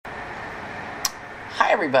Hi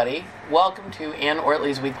everybody, welcome to Ann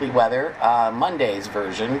Ortelee's Weekly Weather, Monday's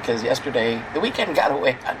version, because yesterday, the weekend got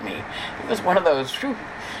away on me. It was one of those,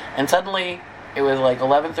 and suddenly it was like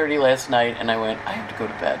 11:30 last night, and I went, I have to go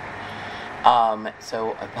to bed.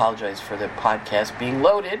 So I apologize for the podcast being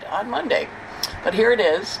loaded on Monday. But here it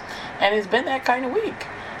is, and it's been that kind of week.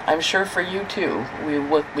 I'm sure for you too.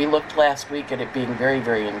 We looked last week at it being very,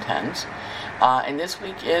 very intense. And this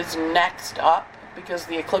week is next up, because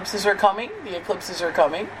the eclipses are coming.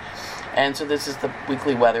 And so this is the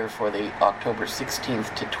weekly weather for the October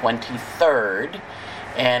 16th to 23rd.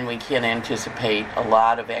 And we can anticipate a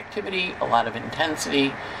lot of activity, a lot of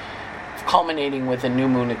intensity, culminating with a new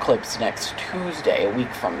moon eclipse next Tuesday, a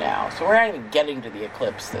week from now. So we're not even getting to the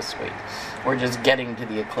eclipse this week. We're just getting to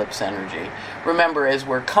the eclipse energy. Remember, as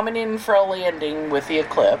we're coming in for a landing with the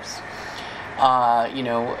eclipse,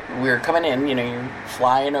 we're coming in, you're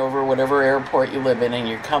flying over whatever airport you live in, and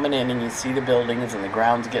you're coming in and you see the buildings and the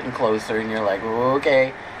ground's getting closer, and you're like,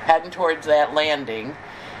 okay, heading towards that landing.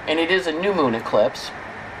 And it is a new moon eclipse.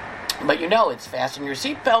 But it's fasten your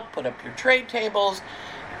seatbelt, put up your tray tables,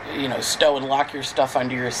 stow and lock your stuff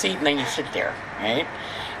under your seat, and then you sit there, right?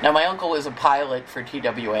 Now, my uncle was a pilot for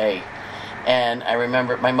TWA, and I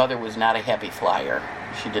remember my mother was not a happy flyer.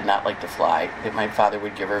 She did not like to fly. My father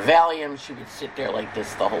would give her Valium. She would sit there like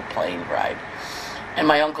this the whole plane ride. And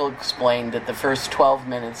my uncle explained that the first 12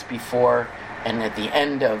 minutes before and at the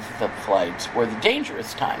end of the flights were the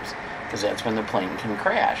dangerous times, because that's when the plane can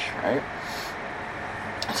crash, right?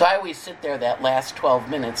 So I always sit there that last 12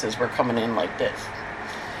 minutes as we're coming in like this.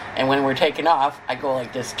 And when we're taking off, I go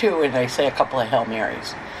like this too, and I say a couple of Hail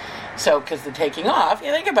Marys. So, because the taking off,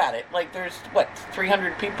 think about it. Like, there's,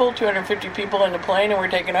 300 people, 250 people in the plane, and we're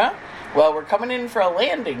taking off? Well, we're coming in for a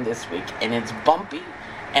landing this week, and it's bumpy,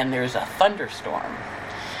 and there's a thunderstorm.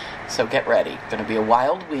 So get ready. Going to be a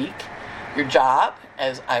wild week. Your job,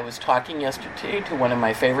 as I was talking yesterday to one of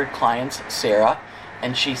my favorite clients, Sarah,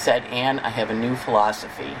 and she said, Ann, I have a new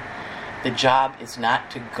philosophy. The job is not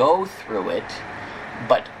to go through it,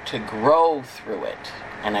 but to grow through it.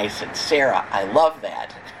 And I said, Sarah, I love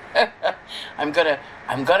that. I'm gonna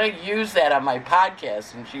use that on my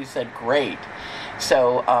podcast. And she said, great.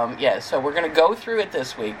 So so we're gonna go through it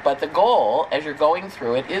this week, but the goal as you're going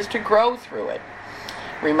through it is to grow through it.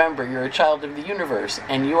 Remember, you're a child of the universe,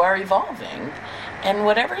 and you are evolving, and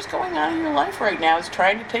whatever's going on in your life right now is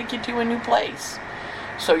trying to take you to a new place.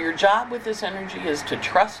 So your job with this energy is to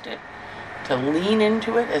trust it, to lean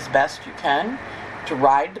into it as best you can, to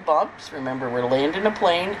ride the bumps. Remember, we're landing a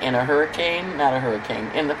plane in a hurricane,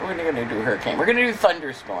 we're going to do a hurricane. We're going to do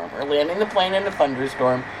thunderstorm. We're landing the plane in a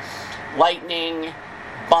thunderstorm. Lightning,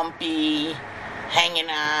 bumpy,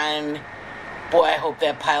 hanging on. Boy, I hope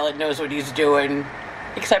that pilot knows what he's doing.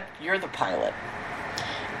 Except you're the pilot.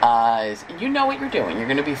 You know what you're doing. You're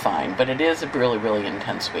going to be fine. But it is a really, really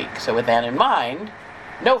intense week. So with that in mind,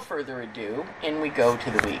 no further ado, in we go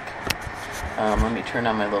to the week. Let me turn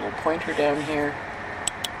on my little pointer down here.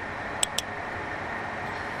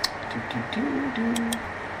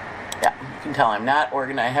 Yeah, you can tell I'm not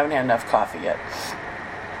organized. I haven't had enough coffee yet.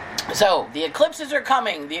 So, the eclipses are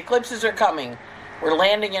coming. We're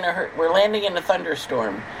landing in a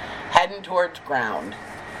thunderstorm, heading towards ground.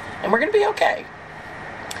 And we're going to be okay.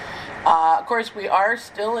 Of course, we are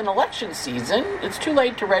still in election season. It's too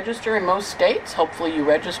late to register in most states. Hopefully you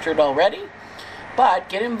registered already. But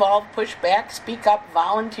get involved, push back, speak up,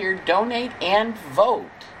 volunteer, donate, and vote.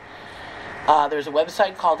 There's a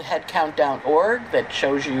website called headcount.org that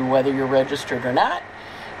shows you whether you're registered or not.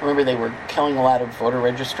 Remember, they were killing a lot of voter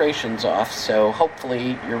registrations off, so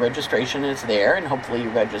hopefully your registration is there, and hopefully you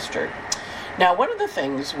registered. Now, one of the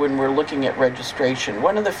things when we're looking at registration,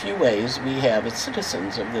 one of the few ways we have as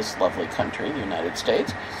citizens of this lovely country, the United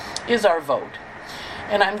States, is our vote.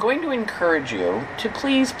 And I'm going to encourage you to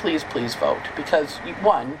please, please, please vote. Because,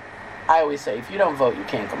 one, I always say, if you don't vote, you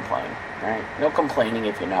can't complain, right? No complaining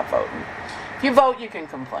if you're not voting. If you vote, you can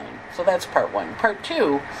complain. So that's part one. Part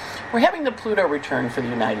two, we're having the Pluto return for the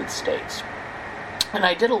United States. And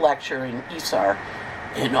I did a lecture in ESAR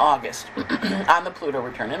in August on the Pluto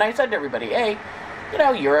return. And I said to everybody, hey,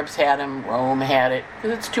 Europe's had them, Rome had it.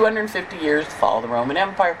 Because it's 250 years to fall of the Roman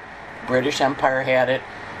Empire. British Empire had it.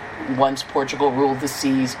 Once Portugal ruled the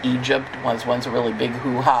seas, Egypt was once a really big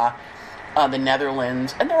hoo-ha, the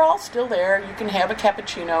Netherlands, and they're all still there. You can have a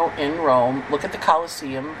cappuccino in Rome, look at the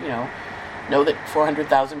Colosseum, know that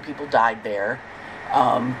 400,000 people died there.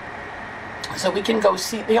 So we can go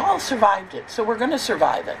see, they all survived it, so we're going to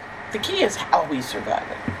survive it. The key is how we survive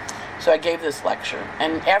it. So I gave this lecture,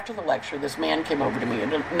 and after the lecture, this man came over to me,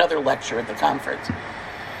 another lecture at the conference,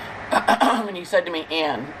 And he said to me,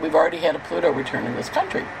 Anne, we've already had a Pluto return in this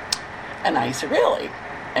country. And I said, really?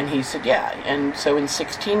 And he said, yeah. And so in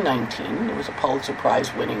 1619, there was a Pulitzer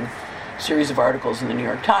Prize winning series of articles in the New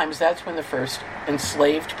York Times. That's when the first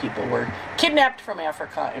enslaved people were kidnapped from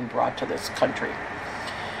Africa and brought to this country.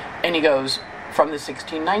 And he goes, from the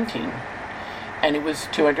 1619. And it was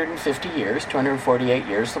 250 years, 248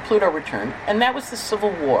 years, the Pluto return. And that was the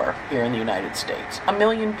Civil War here in the United States. 1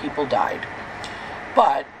 million people died.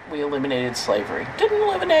 But we eliminated slavery. Didn't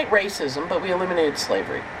eliminate racism, but we eliminated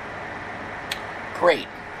slavery. Great.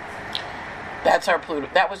 That's our Pluto.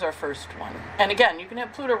 That was our first one. And again, you can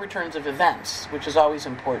have Pluto returns of events, which is always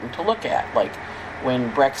important to look at. Like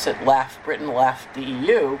when Brexit left, Britain left the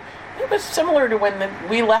EU, it was similar to when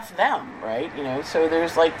we left them, right? So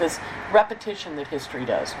there's like this repetition that history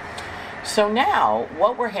does. So now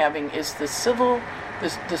what we're having is this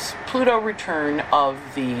Pluto return of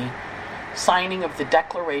the signing of the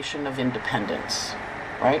Declaration of Independence,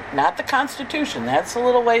 right? Not the Constitution. That's a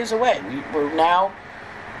little ways away. We're now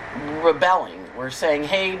rebelling. We're saying,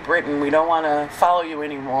 hey, Britain, we don't want to follow you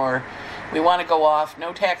anymore. We want to go off.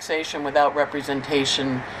 No taxation without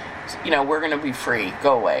representation. We're going to be free.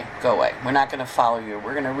 Go away. Go away. We're not going to follow you.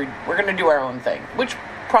 We're going to do our own thing, which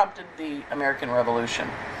prompted the American Revolution.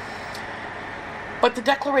 But the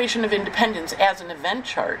Declaration of Independence as an event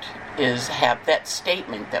chart have that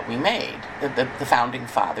statement that we made, that the founding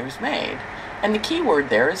fathers made. And the key word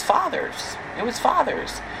there is fathers. It was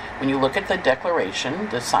fathers. When you look at the Declaration,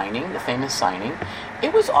 the signing, the famous signing,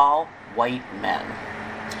 it was all white men.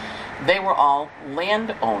 They were all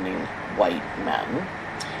land-owning white men.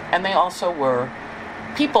 And they also were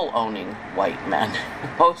people-owning white men.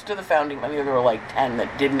 Most of the founding, there were like 10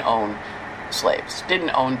 that didn't own slaves, didn't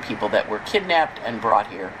own people that were kidnapped and brought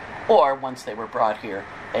here. Or once they were brought here,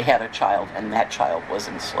 they had a child and that child was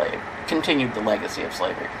enslaved. Continued the legacy of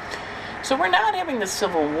slavery. So we're not having the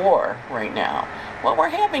Civil War right now. What we're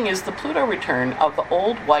having is the Pluto return of the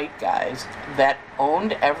old white guys that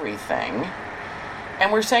owned everything.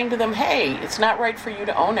 And we're saying to them, hey, it's not right for you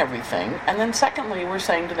to own everything. And then secondly, we're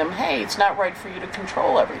saying to them, hey, it's not right for you to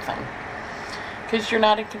control everything. Because you're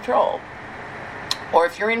not in control. Or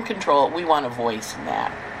if you're in control, we want a voice in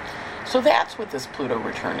that. So that's what this Pluto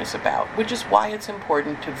return is about, which is why it's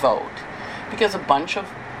important to vote. Because a bunch of,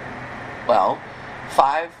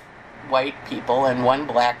 5 white people and 1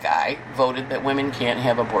 black guy voted that women can't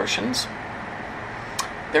have abortions.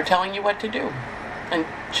 They're telling you what to do. And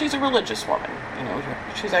she's a religious woman.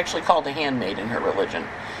 She's actually called a handmaid in her religion.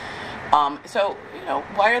 So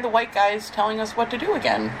why are the white guys telling us what to do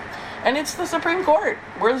again? And it's the Supreme Court.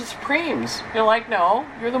 We're the Supremes. You're like, no,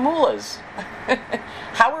 you're the mullahs.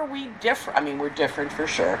 How are we different? We're different for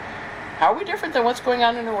sure. How are we different than what's going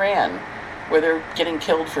on in Iran, where they're getting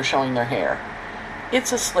killed for showing their hair?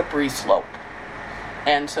 It's a slippery slope.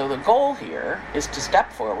 And so the goal here is to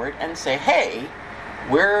step forward and say, hey,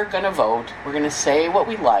 we're going to vote, we're going to say what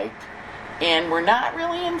we like, and we're not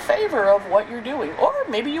really in favor of what you're doing. Or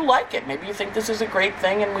maybe you like it. Maybe you think this is a great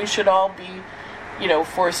thing and we should all be,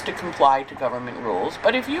 forced to comply to government rules.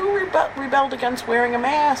 But if you rebelled against wearing a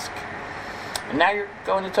mask, and now you're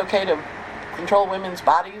going, it's okay to control women's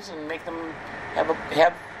bodies and make them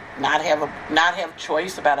not have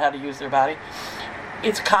choice about how to use their body.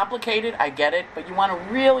 It's complicated, I get it, but you want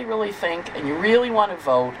to really, really think, and you really want to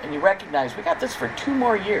vote, and you recognize we got this for 2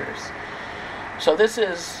 more years. So this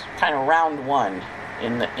is kind of round 1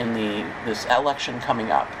 in this election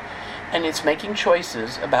coming up, and it's making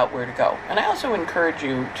choices about where to go. And I also encourage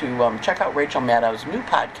you to check out Rachel Maddow's new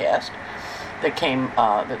podcast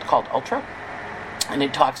that's called Ultra, and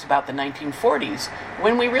it talks about the 1940s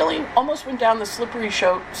when we really almost went down the slippery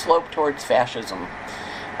slope towards fascism.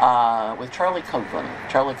 With Charlie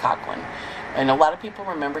Coughlin. And a lot of people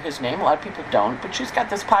remember his name, a lot of people don't, but she's got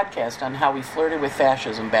this podcast on how we flirted with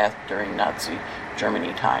fascism back during Nazi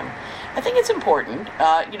Germany time. I think it's important.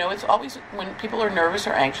 It's always, when people are nervous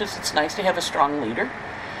or anxious, it's nice to have a strong leader.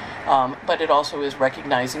 But it also is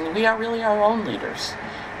recognizing that we are really our own leaders.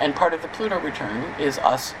 And part of the Pluto return is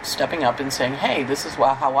us stepping up and saying, hey, this is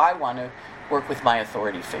how I want to work with my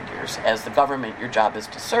authority figures. As the government, your job is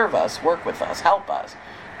to serve us, work with us, help us.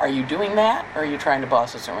 Are you doing that, or are you trying to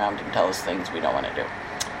boss us around and tell us things we don't want to do?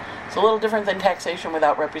 It's a little different than taxation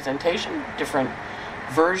without representation, different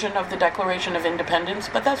version of the Declaration of Independence,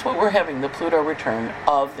 but that's what we're having, the Pluto return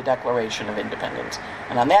of the Declaration of Independence.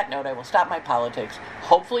 And on that note, I will stop my politics.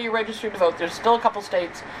 Hopefully you're registered to vote. There's still a couple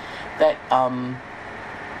states that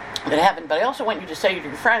haven't, but I also want you to say to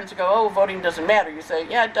your friends, go, voting doesn't matter. You say,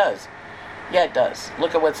 yeah, it does. Yeah, it does.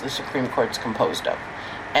 Look at what the Supreme Court's composed of.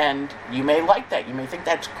 And you may like that. You may think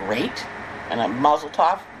that's great. And mazel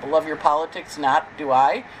tov, love your politics, not do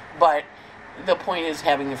I, but the point is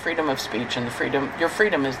having the freedom of speech, and your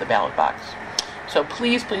freedom is the ballot box. So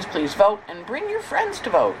please, please, please vote, and bring your friends to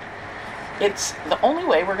vote. It's the only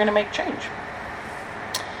way we're going to make change,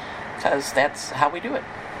 because that's how we do it.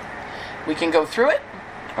 We can go through it,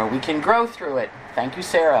 or we can grow through it. Thank you,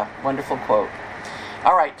 Sarah. Wonderful quote.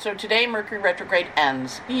 All right, so today Mercury retrograde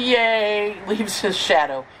ends. Yay! Leaves his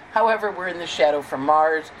shadow. However, we're in the shadow from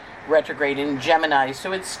Mars retrograde in Gemini,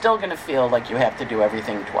 so it's still going to feel like you have to do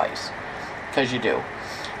everything twice, because you do.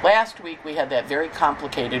 Last week we had that very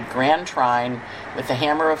complicated grand trine with the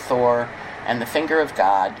hammer of Thor and the finger of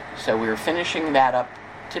God, so we're finishing that up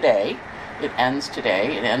today. It ends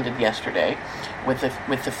today. It ended yesterday with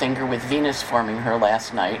the finger with Venus forming her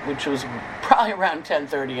last night, which was probably around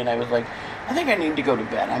 10:30, and I was like, I think I need to go to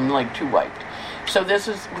bed. I'm like too wiped. So this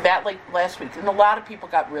is that like last week, and a lot of people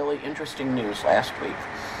got really interesting news last week.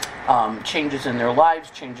 Changes in their lives,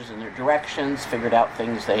 changes in their directions, figured out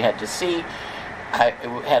things they had to see.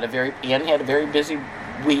 Anne had a very busy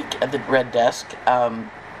week at the Red Desk.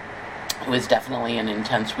 It was definitely an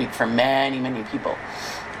intense week for many, many people.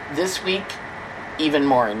 This week, even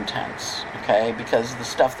more intense, okay? Because the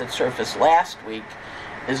stuff that surfaced last week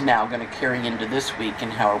is now going to carry into this week,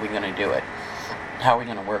 and how are we going to do it? How are we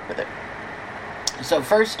going to work with it? So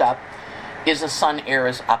first up is a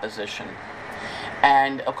Sun-Eris opposition.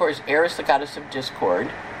 And, of course, Eris, the goddess of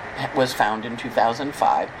discord, was found in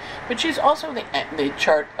 2005, but she's also the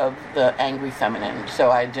chart of the angry feminine.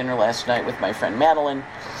 So I had dinner last night with my friend Madeline,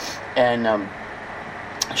 and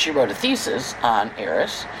she wrote a thesis on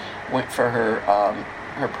Eris, went for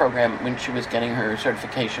her program when she was getting her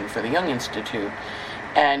certification for the Young Institute,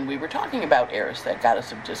 and we were talking about Eris, that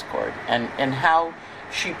goddess of discord, and how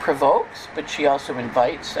she provokes, but she also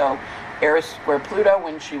invites. So Eris square Pluto,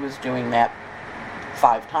 when she was doing that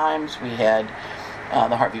 5 times, we had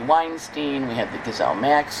the Harvey Weinstein, we had the Ghislaine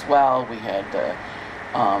Maxwell, we had the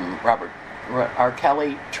Robert R.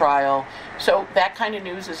 Kelly trial. So that kind of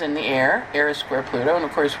news is in the air, Eris square Pluto, and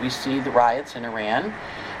of course we see the riots in Iran,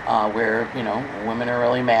 where, women are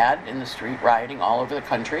really mad in the street, rioting all over the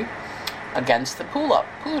country against the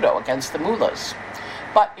Pluto, against the mullahs.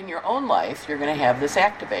 But in your own life, you're going to have this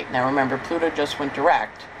activate. Now remember, Pluto just went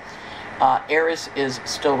direct. Eris is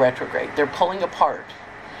still retrograde. They're pulling apart.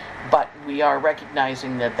 But we are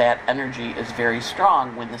recognizing that energy is very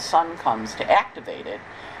strong when the sun comes to activate it,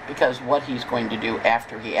 because what he's going to do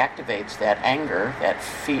after he activates that anger, that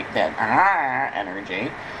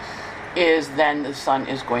energy, is then the sun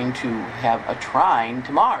is going to have a trine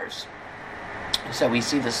to Mars. So we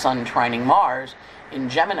see the sun trining Mars in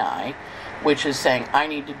Gemini, which is saying, I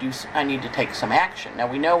need to take some action.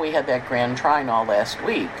 Now we know we had that grand trine all last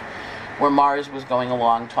week, where Mars was going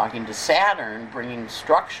along talking to Saturn, bringing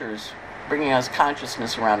us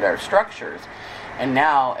consciousness around our structures. And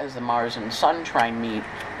now, as the Mars and Sun trine meet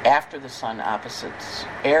after the Sun opposites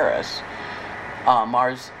Eris,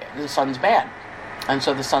 the Sun's mad. And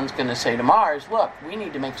so the Sun's going to say to Mars, look, we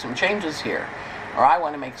need to make some changes here. Or I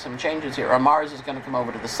want to make some changes here. Or Mars is going to come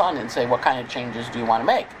over to the Sun and say, what kind of changes do you want to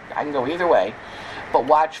make? I can go either way. But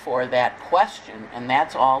watch for that question, and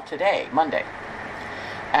that's all today, Monday.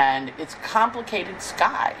 And it's complicated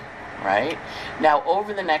sky, right? Now,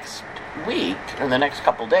 over the next week, or the next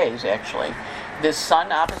couple days, actually, this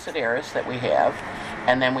Sun opposite Eris that we have,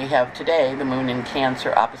 and then we have today the Moon in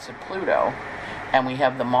Cancer opposite Pluto, and we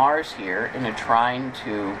have the Mars here in a trine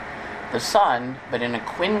to the Sun, but in a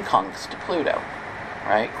quincunx to Pluto,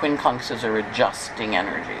 right? Quincunxes are adjusting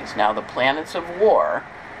energies. Now, the planets of war,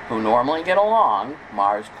 who normally get along,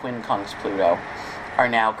 Mars, quincunx, Pluto, are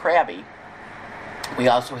now crabby. We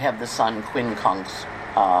also have the Sun quincunx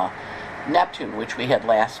Neptune, which we had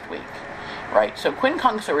last week, right? So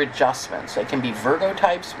quincunx are adjustments. They can be Virgo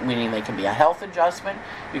types, meaning they can be a health adjustment.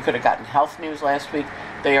 You could have gotten health news last week.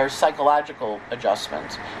 They are psychological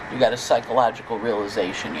adjustments. You got a psychological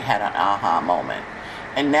realization. You had an aha moment.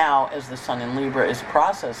 And now, as the Sun in Libra is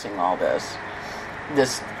processing all this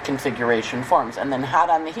configuration forms. And then hot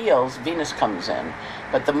on the heels, Venus comes in.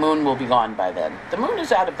 But the Moon will be gone by then. The Moon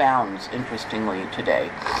is out of bounds, interestingly,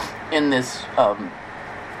 today, in this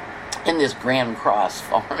grand cross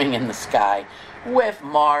forming in the sky, with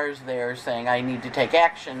Mars there saying, I need to take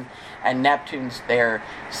action, and Neptune's there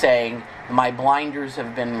saying, my blinders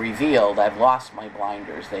have been revealed. I've lost my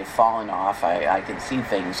blinders. They've fallen off. I can see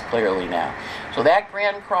things clearly now. So that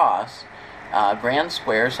grand cross, grand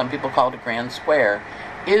square, some people call it a grand square,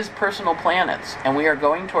 is personal planets. And we are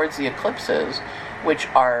going towards the eclipses, which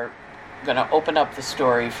are going to open up the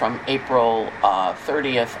story from April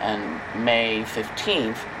 30th and May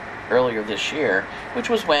 15th, earlier this year, which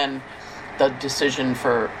was when the decision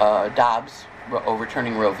for Dobbs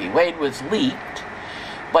overturning Roe v. Wade was leaked,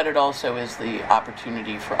 but it also is the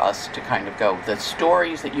opportunity for us to kind of go, the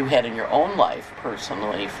stories that you had in your own life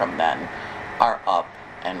personally from then are up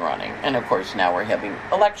and running. And of course now we're having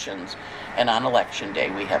elections, and on election day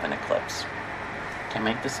we have an eclipse. Can't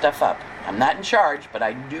make this stuff up. I'm not in charge, but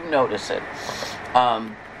I do notice it.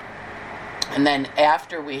 And then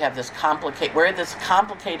after we have this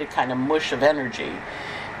complicated kind of mush of energy,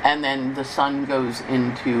 and then the sun goes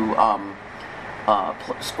into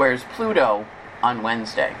squares Pluto on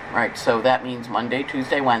Wednesday, right? So that means Monday,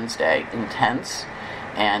 Tuesday, Wednesday, intense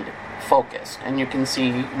and focused. And you can see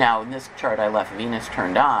now in this chart I left Venus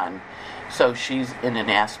turned on, so she's in an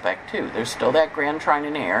aspect too. There's still that grand trine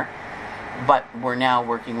in air, but we're now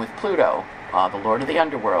working with Pluto, the Lord of the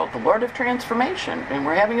Underworld, the Lord of Transformation, and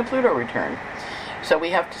we're having a Pluto return. So we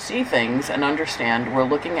have to see things and understand we're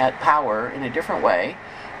looking at power in a different way.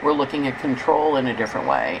 We're looking at control in a different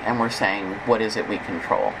way, and we're saying, what is it we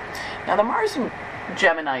control? Now, the Mars in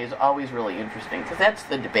Gemini is always really interesting, because that's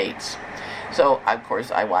the debates. So, of course,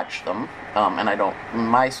 I watch them, and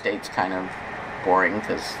my state's kind of boring,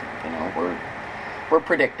 because, we're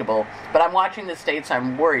predictable. But I'm watching the states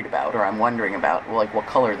I'm worried about, or I'm wondering about, like what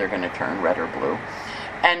color they're going to turn, red or blue.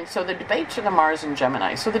 And so the debates are the Mars in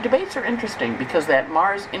Gemini. So the debates are interesting because that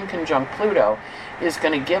Mars in conjunct Pluto is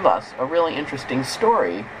going to give us a really interesting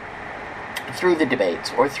story through the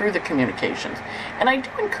debates or through the communications. And I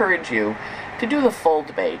do encourage you to do the full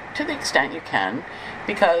debate to the extent you can,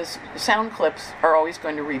 because sound clips are always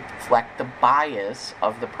going to reflect the bias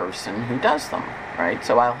of the person who does them, right?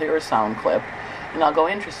 So I'll hear a sound clip and I'll go,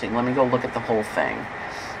 interesting, let me go look at the whole thing.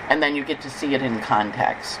 And then you get to see it in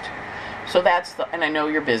context. So and I know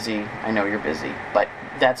you're busy, but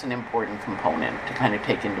that's an important component to kind of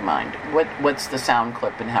take into mind. What's the sound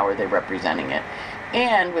clip and how are they representing it?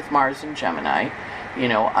 And with Mars and Gemini,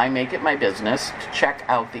 I make it my business to check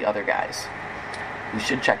out the other guys. You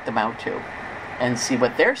should check them out too and see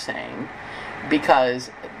what they're saying,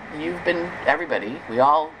 because we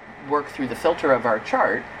all work through the filter of our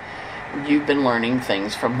chart. You've been learning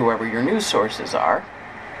things from whoever your news sources are.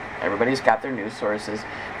 Everybody's got their news sources.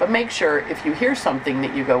 But make sure if you hear something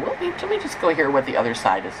that you go, well, let me just go hear what the other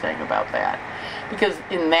side is saying about that. Because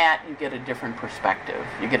in that, you get a different perspective.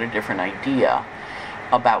 You get a different idea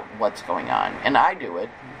about what's going on. And I do it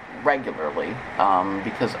regularly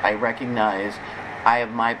because I recognize I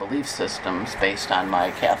have my belief systems based on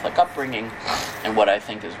my Catholic upbringing and what I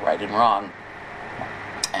think is right and wrong.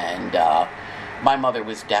 And my mother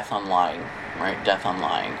was death on lying, right? Death on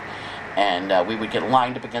lying. And we would get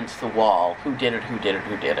lined up against the wall. Who did it?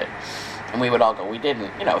 And we would all go, we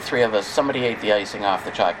didn't. Three of us, somebody ate the icing off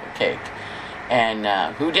the chocolate cake. And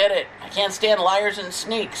who did it? I can't stand liars and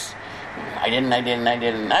sneaks. I didn't.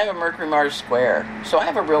 I have a Mercury-Mars square. So I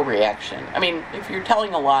have a real reaction. I mean, if you're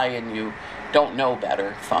telling a lie and you don't know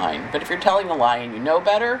better, fine. But if you're telling a lie and you know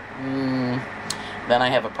better, then I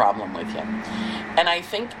have a problem with you. And I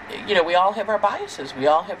think, we all have our biases. We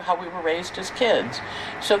all have how we were raised as kids.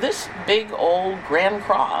 So this big old Grand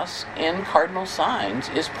Cross in cardinal signs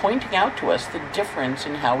is pointing out to us the difference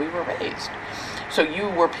in how we were raised. So you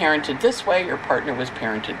were parented this way, your partner was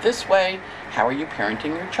parented this way. How are you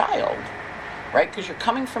parenting your child? Right? Because you're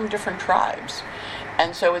coming from different tribes.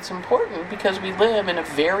 And so it's important, because we live in a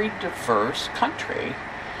very diverse country,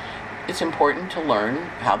 it's important to learn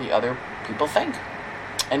how the other people think.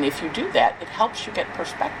 And if you do that, it helps you get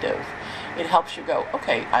perspective. It helps you go,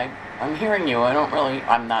 okay, I'm hearing you.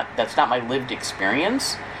 That's not my lived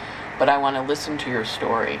experience, but I want to listen to your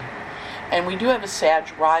story. And we do have a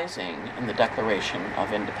Sag rising in the Declaration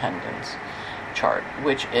of Independence chart,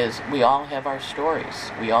 which is we all have our stories.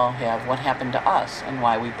 We all have what happened to us and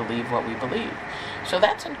why we believe what we believe. So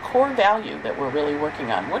that's a core value that we're really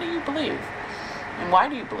working on. What do you believe? And why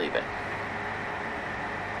do you believe it?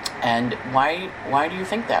 And why do you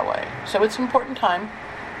think that way? So it's an important time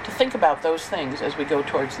to think about those things as we go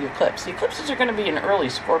towards the eclipse. The eclipses are going to be in early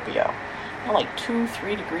Scorpio, like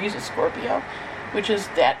 2-3 degrees of Scorpio, which is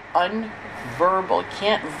that unverbal. You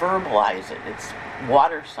can't verbalize it. It's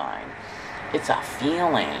water sign. It's a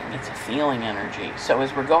feeling. It's a feeling energy. So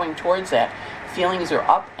as we're going towards that, feelings are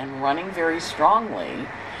up and running very strongly,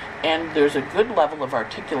 and there's a good level of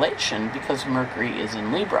articulation because Mercury is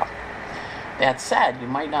in Libra. That said, you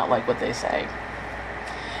might not like what they say.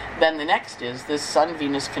 Then the next is this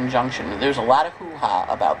Sun-Venus conjunction. There's a lot of hoo-ha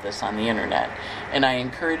about this on the internet, and I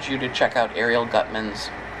encourage you to check out Ariel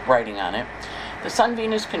Gutman's writing on it. The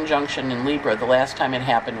Sun-Venus conjunction in Libra, the last time it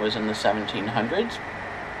happened was in the 1700s,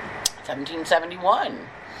 1771.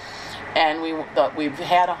 And we've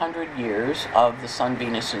had 100 years of the Sun,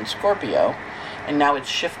 Venus in Scorpio, and now it's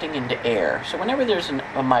shifting into air. So whenever there's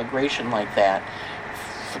a migration like that,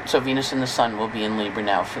 so Venus and the Sun will be in Libra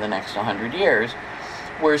now for the next 100 years,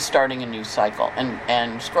 we're starting a new cycle.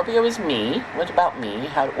 And Scorpio is me. What about me?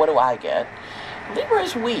 What do I get? Libra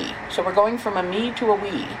is we. So we're going from a me to a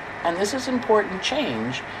we. And this is important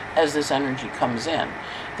change as this energy comes in.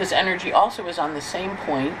 This energy also is on the same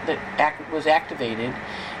point that was activated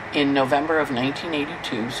in November of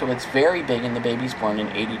 1982. So it's very big in the babies born in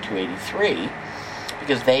 82, 83,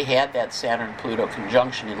 because they had that Saturn-Pluto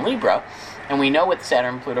conjunction in Libra. And we know what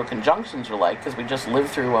Saturn-Pluto conjunctions are like because we just lived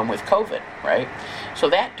through one with COVID, right? So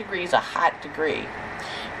that degree is a hot degree.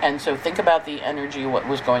 And so think about the energy, what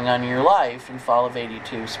was going on in your life in fall of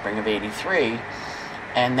 82, spring of 83,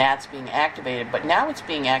 and that's being activated. But now it's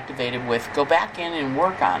being activated with go back in and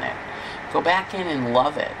work on it. Go back in and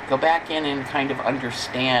love it. Go back in and kind of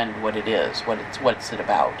understand what it is, what's it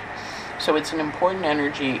about. So it's an important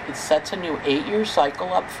energy. It sets a new 8-year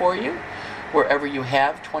cycle up for you, wherever you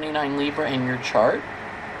have 29 Libra in your chart.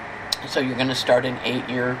 So you're going to start an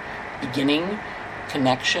 8-year beginning,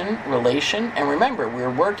 connection, relation. And remember,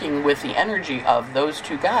 we're working with the energy of those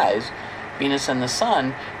two guys, Venus and the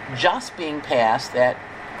Sun, just being past that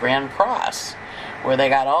Grand Cross, where they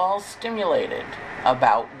got all stimulated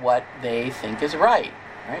about what they think is right?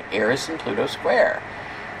 Eris and Pluto square.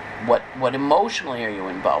 What emotionally are you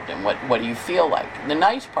involved in? What do you feel like? The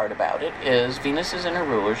nice part about it is Venus is in her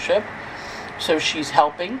rulership, so she's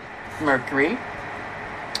helping Mercury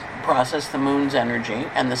process the moon's energy,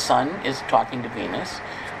 and the Sun is talking to Venus,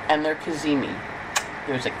 and they're cazimi.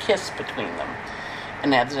 There's a kiss between them.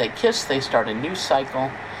 And as they kiss, they start a new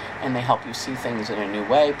cycle, and they help you see things in a new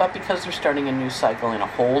way. But because they're starting a new cycle in a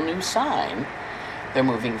whole new sign, they're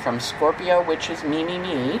moving from Scorpio, which is me,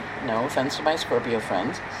 no offense to my Scorpio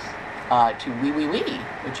friends, to we,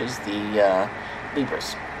 which is the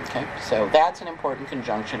Libras. Okay, so that's an important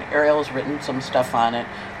conjunction. Ariel's written some stuff on it,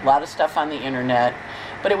 a lot of stuff on the internet,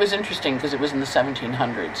 but it was interesting because it was in the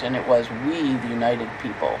 1700s, and it was we, the united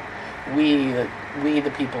people, we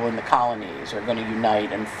the people in the colonies are going to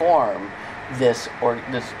unite and form this.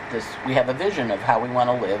 We have a vision of how we want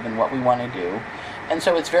to live and what we want to do, and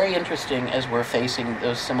so it's very interesting as we're facing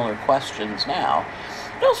those similar questions now.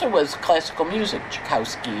 It also was classical music,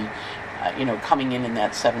 Tchaikovsky, coming in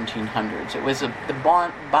that 1700s. It was the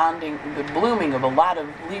bonding, the blooming of a lot of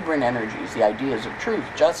Libran energies, the ideas of truth,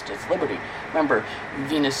 justice, liberty. Remember,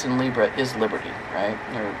 Venus in Libra is liberty, right?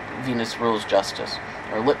 Or Venus rules justice.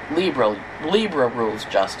 Or Libra rules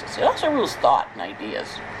justice. It also rules thought and ideas.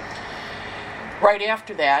 Right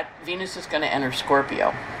after that, Venus is going to enter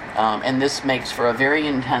Scorpio. And this makes for a very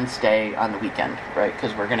intense day on the weekend, right?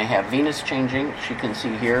 Because we're going to have Venus changing. She can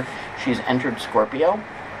see here, she's entered Scorpio.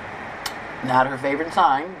 Not her favorite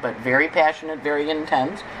sign, but very passionate, very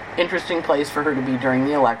intense. Interesting place for her to be during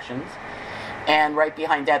the elections. And right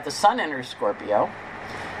behind that, the Sun enters Scorpio.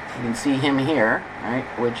 You can see him here, right?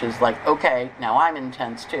 Which is like, okay, now I'm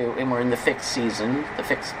intense too, and we're in the fixed season, the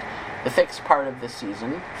fixed part of the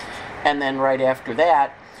season. And then right after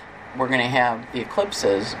that, we're going to have the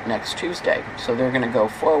eclipses next Tuesday. So they're going to go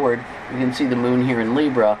forward. You can see the moon here in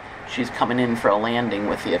Libra. She's coming in for a landing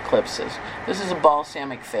with the eclipses. This is a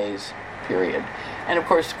balsamic phase period. And of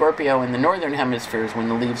course, Scorpio in the northern hemisphere is when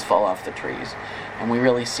the leaves fall off the trees. And we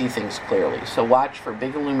really see things clearly. So watch for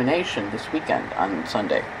big illumination this weekend on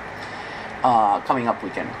Sunday. Coming up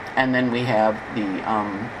weekend. And then we have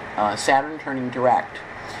the Saturn turning direct.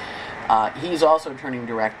 He's also turning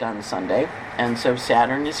direct on Sunday. And so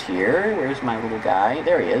Saturn is here. Where's my little guy?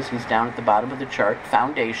 There he is. He's down at the bottom of the chart.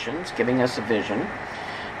 Foundations, giving us a vision.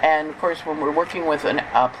 And of course, when we're working with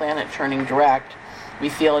a planet turning direct, we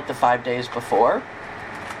feel it the 5 days before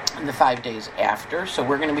and the 5 days after. So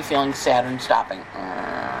we're going to be feeling Saturn stopping.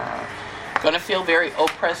 Going to feel very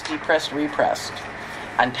oppressed, depressed, repressed,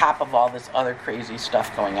 on top of all this other crazy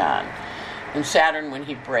stuff going on. And Saturn, when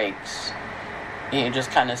he breaks, he just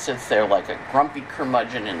kind of sits there like a grumpy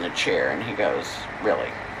curmudgeon in the chair, and he goes, really?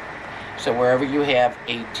 So wherever you have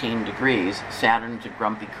 18 degrees, Saturn's a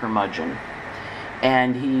grumpy curmudgeon.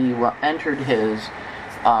 And he entered his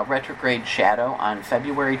retrograde shadow on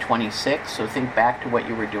February 26th, so think back to what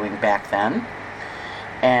you were doing back then.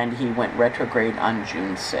 And he went retrograde on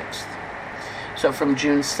June 6th. So from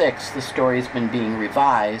June 6th, the story's been being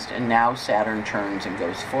revised, and now Saturn turns and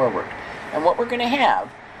goes forward. And what we're going to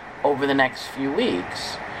have over the next few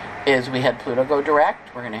weeks is we had Pluto go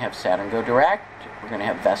direct, we're going to have Saturn go direct, we're going to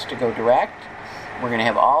have Vesta go direct, we're going to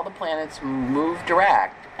have all the planets move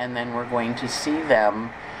direct, and then we're going to see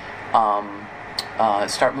them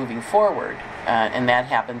start moving forward. And that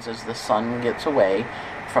happens as the sun gets away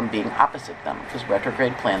from being opposite them, because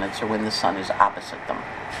retrograde planets are when the sun is opposite them.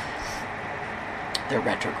 They're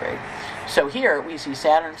retrograde. So here we see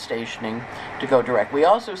Saturn stationing to go direct. We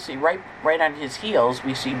also see right on his heels,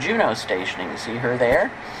 we see Juno stationing. You see her there?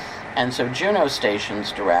 And so Juno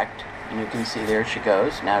stations direct, and you can see there she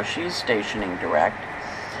goes. Now she's stationing direct,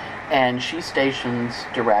 and she stations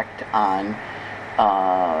direct on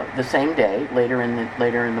the same day, later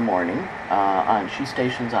in the morning. She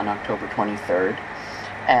stations on October 23rd,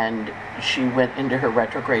 and she went into her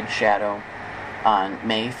retrograde shadow on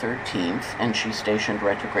May 13th, and she stationed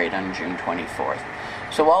retrograde on June 24th.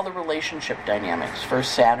 So all the relationship dynamics,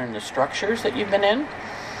 first Saturn, the structures that you've been in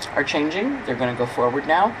are changing. They're going to go forward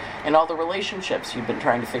now. And all the relationships you've been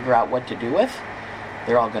trying to figure out what to do with,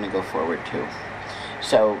 they're all going to go forward too.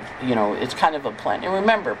 So, it's kind of a plan. And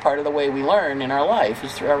remember, part of the way we learn in our life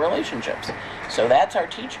is through our relationships. So that's our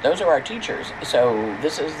those are our teachers. So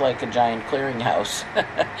this is like a giant clearinghouse.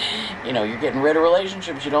 You're getting rid of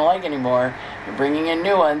relationships you don't like anymore. You're bringing in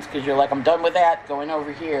new ones because you're like, I'm done with that, going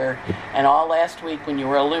over here. And all last week when you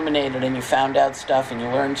were illuminated and you found out stuff and you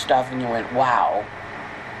learned stuff and you went, wow.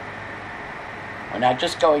 We're not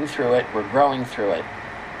just going through it, we're growing through it.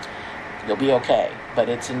 You'll be okay, but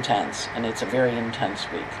it's intense, and it's a very intense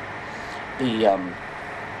week.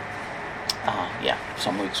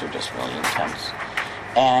 Some weeks are just really intense.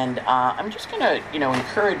 And I'm just going to,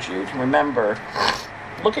 encourage you to remember,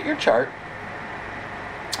 look at your chart,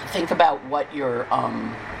 think about what your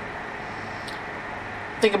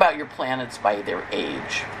planets by their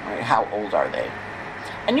age, right? How old are they?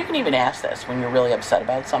 And you can even ask this when you're really upset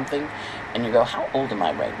about something, and you go, how old am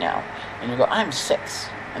I right now? And you go, I'm 6.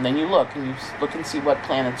 And then you look and see what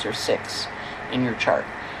planets are 6 in your chart.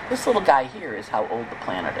 This little guy here is how old the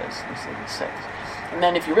planet is, this little 6. And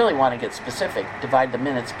then if you really want to get specific, divide the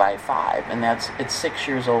minutes by 5, and it's 6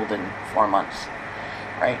 years old and 4 months,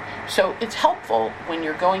 right? So it's helpful when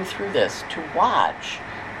you're going through this to watch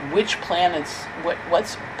which planets,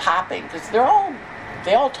 what's popping, because they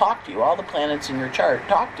all talk to you. All the planets in your chart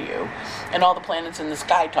talk to you, and all the planets in the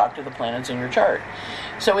sky talk to the planets in your chart.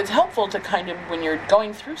 So it's helpful to kind of, when you're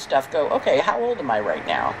going through stuff, go, okay, how old am I right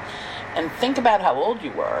now? And think about how old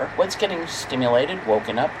you were, what's getting stimulated,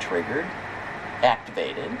 woken up, triggered,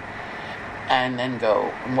 activated, and then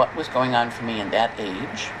go, what was going on for me in that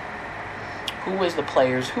age? Who was the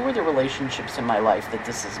players? Who were the relationships in my life that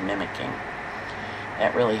this is mimicking?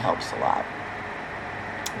 That really helps a lot,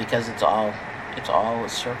 because it's all a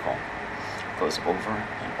circle. It goes over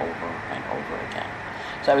and over and over again.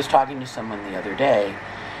 So I was talking to someone the other day,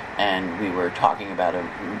 and we were talking about a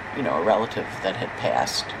relative that had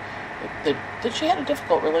passed, that she had a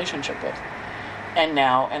difficult relationship with. And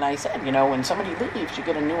I said, when somebody leaves, you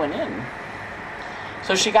get a new one in.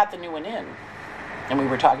 So she got the new one in, and we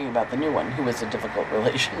were talking about the new one, who was a difficult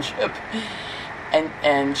relationship.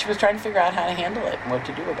 And she was trying to figure out how to handle it and what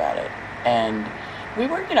to do about it. And we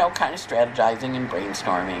were, kind of strategizing and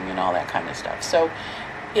brainstorming and all that kind of stuff. So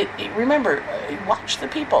remember, watch the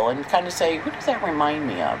people and kind of say, who does that remind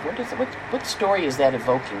me of? What story is that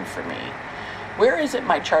evoking for me? Where is it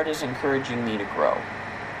my chart is encouraging me to grow?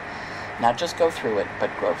 Not just go through it, but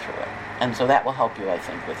grow through it. And so that will help you, I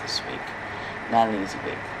think, with this week. Not an easy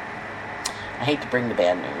week. I hate to bring the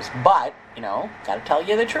bad news, but, got to tell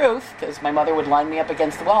you the truth, because my mother would line me up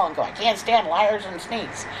against the wall and go, I can't stand liars and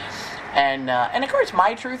sneaks. And of course,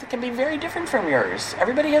 my truth can be very different from yours.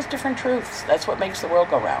 Everybody has different truths. That's what makes the world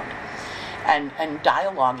go round. And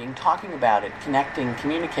dialoguing, talking about it, connecting,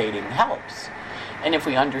 communicating helps. And if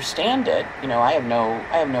we understand it, I have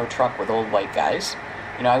no truck with old white guys.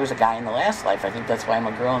 I was a guy in the last life. I think that's why I'm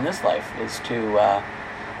a girl in this life, is to,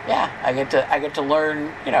 I get to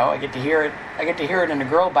learn, I get to hear it. I get to hear it in a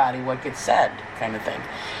girl body, what gets said, kind of thing.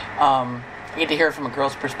 I get to hear it from a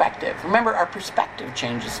girl's perspective. Remember, our perspective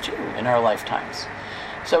changes too in our lifetimes.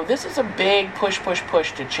 So this is a big push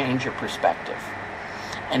to change your perspective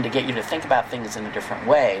and to get you to think about things in a different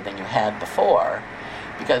way than you had before.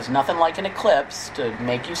 Because nothing like an eclipse to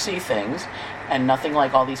make you see things, and nothing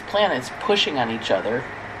like all these planets pushing on each other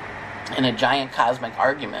in a giant cosmic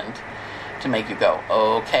argument to make you go,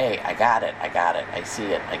 okay, I got it, I see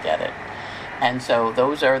it, I get it. And so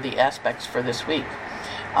those are the aspects for this week.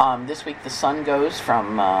 This week the sun goes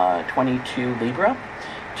from 22 Libra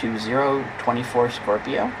to 024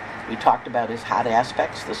 Scorpio. We talked about his hot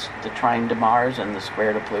aspects, the trine to Mars and the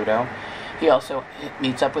square to Pluto. He also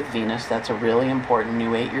meets up with Venus. That's a really important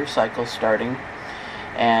new 8-year cycle starting.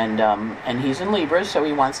 And he's in Libra, so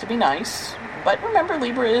he wants to be nice But remember,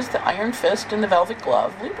 Libra is the iron fist and the velvet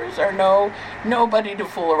glove. Libras are nobody to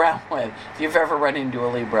fool around with. If you've ever run into a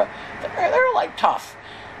Libra, they're like tough,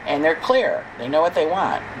 and they're clear. They know what they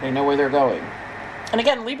want. They know where they're going. And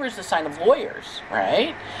again, Libra is the sign of lawyers,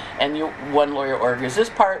 right? And one lawyer argues this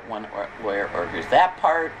part, one lawyer argues that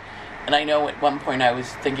part. And I know at one point I was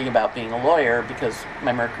thinking about being a lawyer because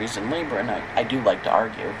my Mercury's in Libra, and I do like to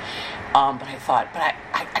argue. But I thought,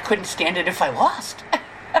 I couldn't stand it if I lost.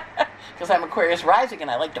 Because I'm Aquarius rising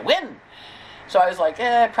and I like to win. So I was like,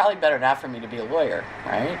 probably better not for me to be a lawyer,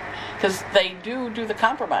 right? Because they do the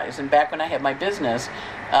compromise. And back when I had my business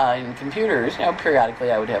in computers,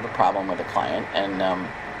 periodically I would have a problem with a client. And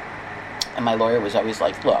my lawyer was always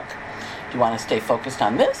like, look, do you want to stay focused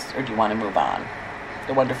on this or do you want to move on?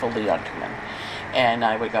 The wonderful Leon Tuman. And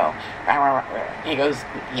I would go, rah, rah, rah. He goes,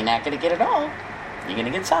 you're not going to get it all. You're going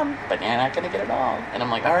to get some, but you're not going to get it all. And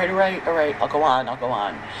I'm like, all right, I'll go on.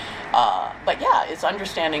 But yeah, it's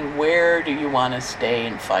understanding where do you want to stay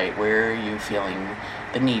and fight, where are you feeling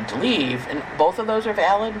the need to leave, and both of those are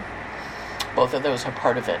valid. Both of those are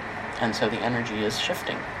part of it, and so the energy is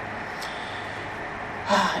shifting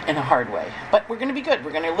in a hard way. But we're going to be good.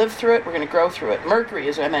 We're going to live through it. We're going to grow through it. Mercury,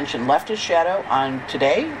 as I mentioned, left his shadow on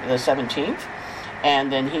today, the 17th,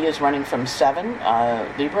 and then he is running from 7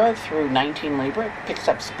 Libra through 19 Libra, picks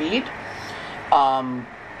up speed.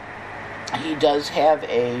 He does have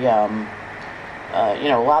a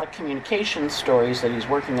lot of communication stories that he's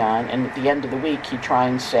working on, and at the end of the week he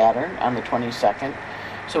trines Saturn on the 22nd,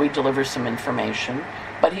 so he delivers some information,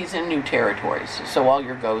 but he's in new territories, so all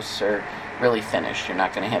your ghosts are really finished. You're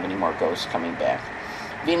not going to have any more ghosts coming back.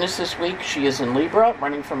 Venus this week, she is in Libra,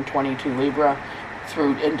 running from 22 Libra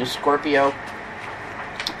through into Scorpio,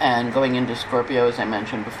 and going into Scorpio, as I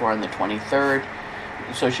mentioned before, on the 23rd,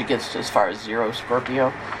 so she gets as far as 0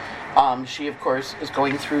 Scorpio. She, of course, is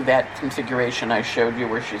going through that configuration I showed you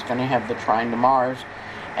where she's going to have the trine to Mars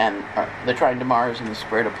and the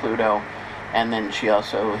square to Pluto, and then she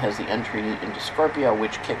also has the entry into Scorpio,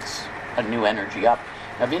 which kicks a new energy up.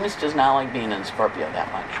 Now, Venus does not like being in Scorpio that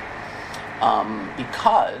much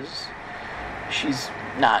because she's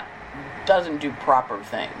doesn't do proper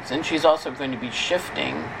things, and she's also going to be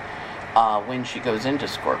shifting when she goes into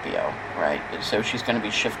Scorpio, right? So she's going to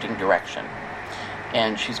be shifting direction.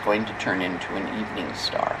 And she's going to turn into an evening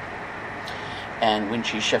star. And when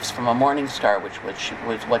she shifts from a morning star, which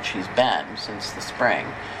was what she's been since the spring,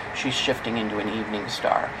 she's shifting into an evening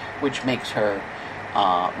star, which makes her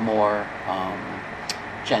more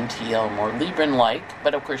genteel, more Libran-like,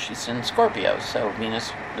 but of course she's in Scorpio, so the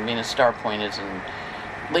Venus star point is in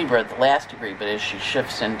Libra at the last degree, but as she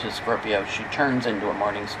shifts into Scorpio, she turns into a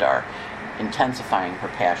morning star, intensifying her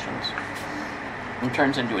passions. And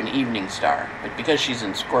turns into an evening star. But because she's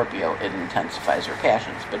in Scorpio, it intensifies her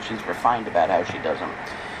passions. But she's refined about how she does them.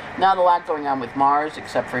 Not a lot going on with Mars,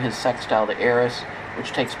 except for his sextile to Eris,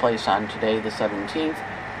 which takes place on today, the 17th.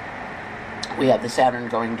 We have the Saturn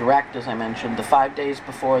going direct, as I mentioned, the 5 days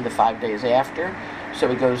before, the 5 days after. So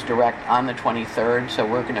he goes direct on the 23rd. So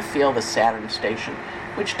we're going to feel the Saturn station,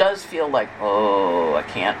 which does feel like, I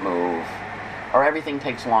can't move. Or everything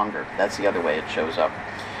takes longer. That's the other way it shows up.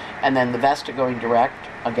 And then the Vesta going direct,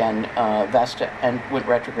 again, Vesta went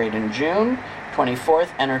retrograde in June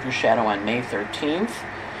 24th, entered her shadow on May 13th,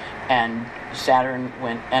 and Saturn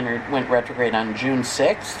went retrograde on June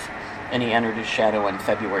 6th, and he entered his shadow on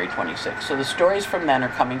February 26th. So the stories from then are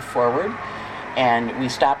coming forward, and we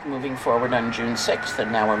stopped moving forward on June 6th,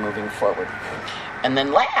 and now we're moving forward. And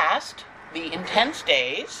then last, the intense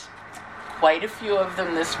days, quite a few of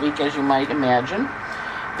them this week, as you might imagine.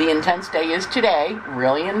 The intense day is today,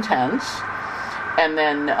 really intense. And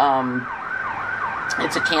then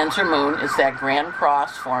it's a Cancer moon. It's that Grand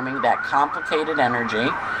Cross forming, that complicated energy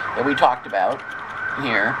that we talked about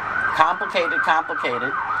here. Complicated.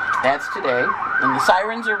 That's today. And the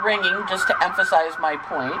sirens are ringing just to emphasize my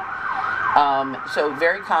point. So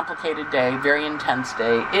very complicated day, very intense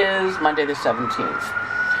day is Monday the 17th.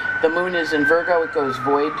 The moon is in Virgo, it goes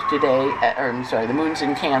void today, the moon's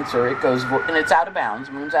in Cancer, it goes and it's out of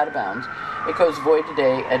bounds, moon's out of bounds. It goes void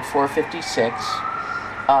today at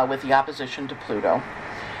 4:56 with the opposition to Pluto.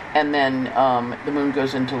 And then the moon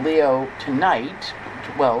goes into Leo tonight,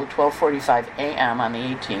 12:45 a.m. on the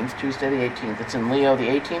 18th, Tuesday the 18th. It's in Leo the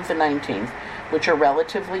 18th and 19th, which are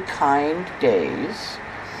relatively kind days.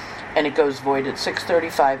 And it goes void at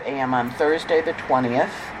 6:35 a.m. on Thursday the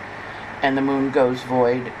 20th. And the moon goes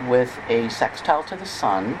void with a sextile to the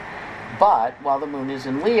sun. But while the moon is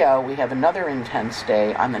in Leo, we have another intense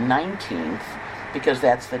day on the 19th, because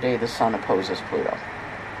that's the day the sun opposes Pluto.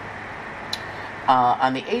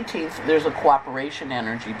 On the 18th, there's a cooperation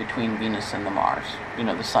energy between Venus and the Mars.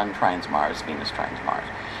 The Sun trines Mars, Venus trines Mars.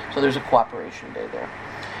 So there's a cooperation day there.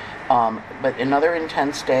 But another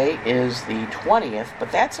intense day is the 20th,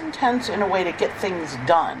 but that's intense in a way to get things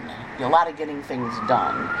done. A lot of getting things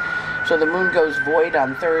done. So the moon goes void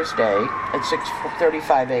on Thursday at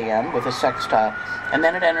 6:35 a.m. with a sextile, and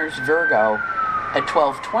then it enters Virgo at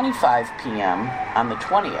 12:25 p.m. on the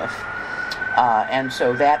 20th. And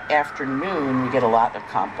so that afternoon we get a lot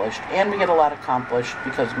accomplished, and we get a lot accomplished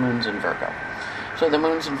because moon's in Virgo. So the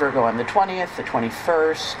moon's in Virgo on the 20th, the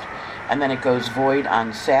 21st, and then it goes void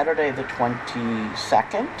on Saturday the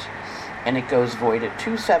 22nd, and it goes void at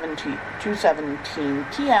 2:17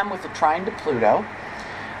 p.m. with a trine to Pluto.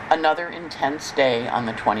 Another intense day on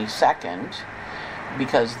the 22nd,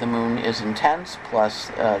 because the moon is intense, plus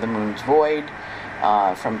the moon's void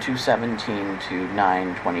from 2:17 to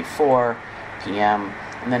 9:24 p.m.,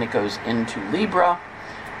 and then it goes into Libra.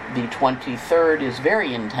 The 23rd is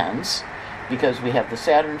very intense, because we have the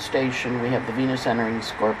Saturn station, we have the Venus entering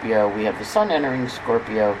Scorpio, we have the Sun entering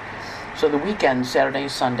Scorpio. So the weekend, Saturday,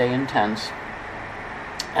 Sunday, intense.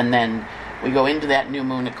 And then we go into that new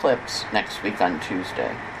moon eclipse next week on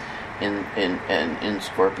Tuesday in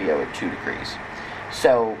Scorpio at 2 degrees.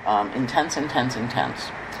 So intense.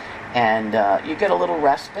 And you get a little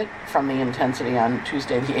respite from the intensity on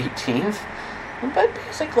Tuesday the 18th. But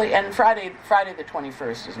basically, and Friday the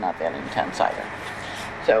 21st is not that intense either.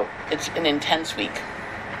 So it's an intense week.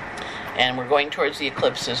 And we're going towards the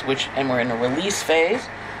eclipses, and we're in a release phase.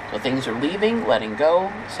 So things are leaving, letting go,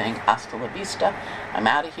 saying hasta la vista. I'm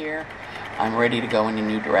out of here. I'm ready to go in a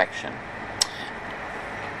new direction.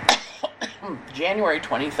 January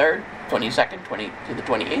 23rd, 22nd, to the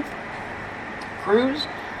 28th. Cruise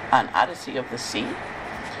on Odyssey of the Sea.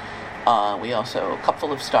 We also, a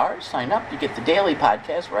couple of stars, sign up. You get the daily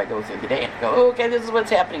podcast where I go through the day and go, okay, this is what's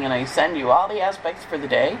happening, and I send you all the aspects for the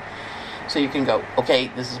day. So you can go, okay,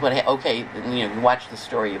 this is what, okay, and, you watch the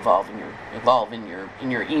story evolve in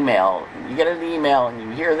your email. You get an email and you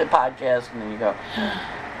hear the podcast, and then you go.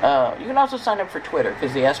 You can also sign up for Twitter,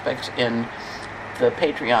 because the aspects in the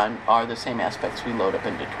Patreon are the same aspects we load up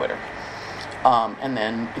into Twitter. And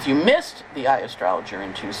then if you missed the iAstrologer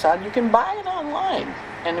in Tucson, you can buy it online.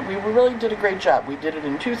 And we really did a great job. We did it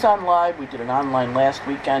in Tucson Live. We did it online last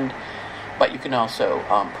weekend. But you can also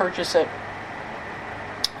purchase it.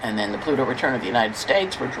 And then the Pluto return of the United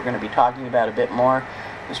States, which we're going to be talking about a bit more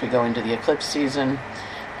as we go into the eclipse season.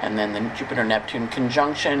 And then the Jupiter-Neptune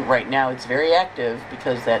conjunction. Right now it's very active,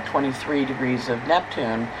 because that 23 degrees of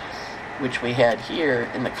Neptune, which we had here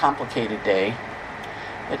in the complicated day,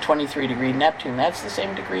 the 23-degree Neptune, that's the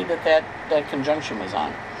same degree that conjunction was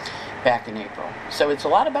on back in April. So it's a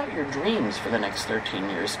lot about your dreams for the next 13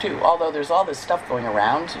 years, too. Although there's all this stuff going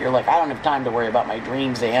around, so you're like, I don't have time to worry about my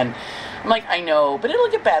dreams, and I'm like, I know, but it'll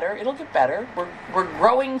get better. We're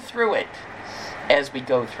growing through it as we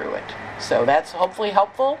go through it. So that's hopefully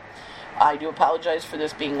helpful. I do apologize for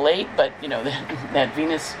this being late, but, that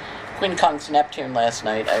Venus quincunx Neptune last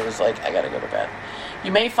night, I was like, I gotta go to bed.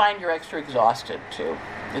 You may find you're extra exhausted, too.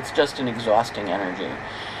 It's just an exhausting energy.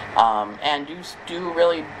 And you do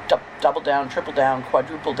really double down, triple down,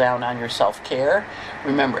 quadruple down on your self-care.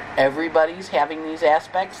 Remember, everybody's having these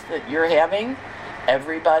aspects that you're having.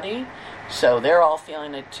 Everybody. So they're all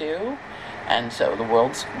feeling it, too. And so the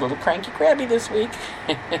world's a little cranky-crabby this week.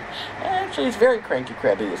 Actually, it's very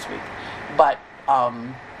cranky-crabby this week. But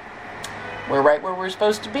we're right where we're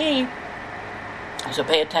supposed to be. So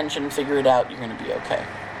pay attention, figure it out, you're going to be okay.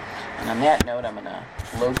 And on that note, I'm going to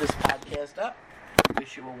load this podcast up.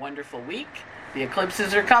 Wish you a wonderful week. The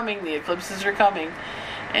eclipses are coming.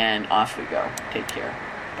 And off we go. Take care.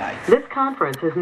 Bye. This conference is